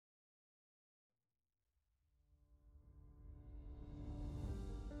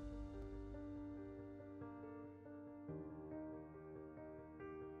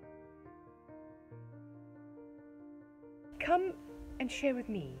Come and share with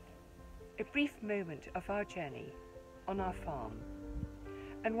me a brief moment of our journey on our farm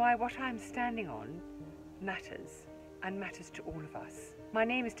and why what I'm standing on matters and matters to all of us. My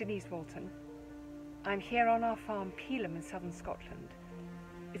name is Denise Walton. I'm here on our farm Peelham in southern Scotland.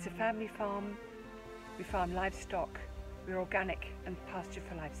 It's a family farm. We farm livestock. We're organic and pasture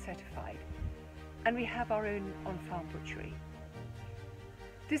for life certified. And we have our own on-farm butchery.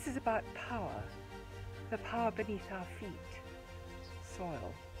 This is about power, the power beneath our feet,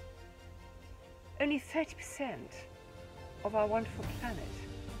 soil. Only 30% of our wonderful planet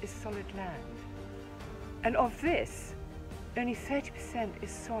is solid land. And of this, only 30%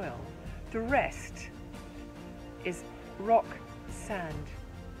 is soil. The rest is rock, sand,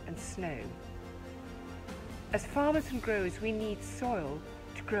 and snow. As farmers and growers, we need soil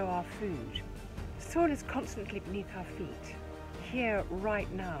to grow our food. Soil is constantly beneath our feet, here right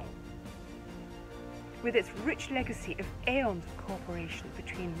now, with its rich legacy of aeons of cooperation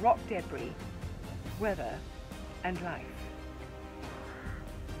between rock debris, weather, and life.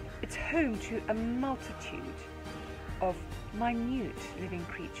 It's home to a multitude of minute living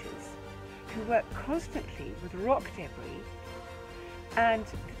creatures who work constantly with rock debris and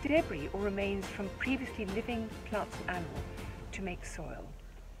the debris or remains from previously living plants and animals to make soil.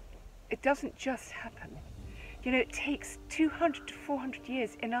 It doesn't just happen. You know, it takes 200 to 400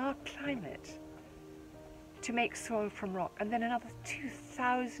 years in our climate to make soil from rock, and then another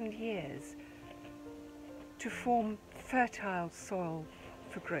 2,000 years to form fertile soil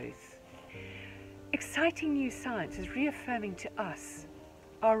for growth. Exciting new science is reaffirming to us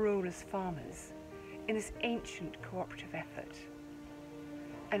our role as farmers in this ancient cooperative effort.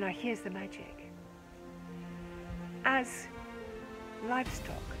 And now here's the magic. As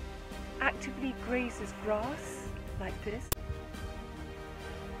livestock actively grazes grass like this,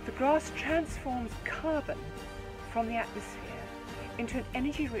 the grass transforms carbon from the atmosphere into an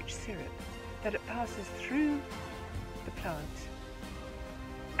energy-rich syrup that it passes through the plant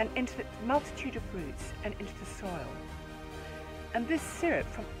and into the multitude of roots and into the soil. And this syrup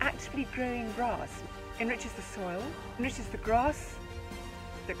from actively growing grass enriches the soil, enriches the grass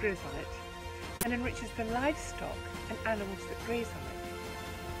that grows on it, and enriches the livestock and animals that graze on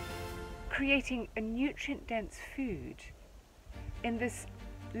it, creating a nutrient-dense food in this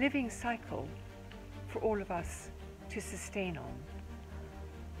living cycle for all of us to sustain on.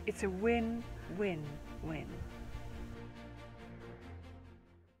 It's a win-win-win.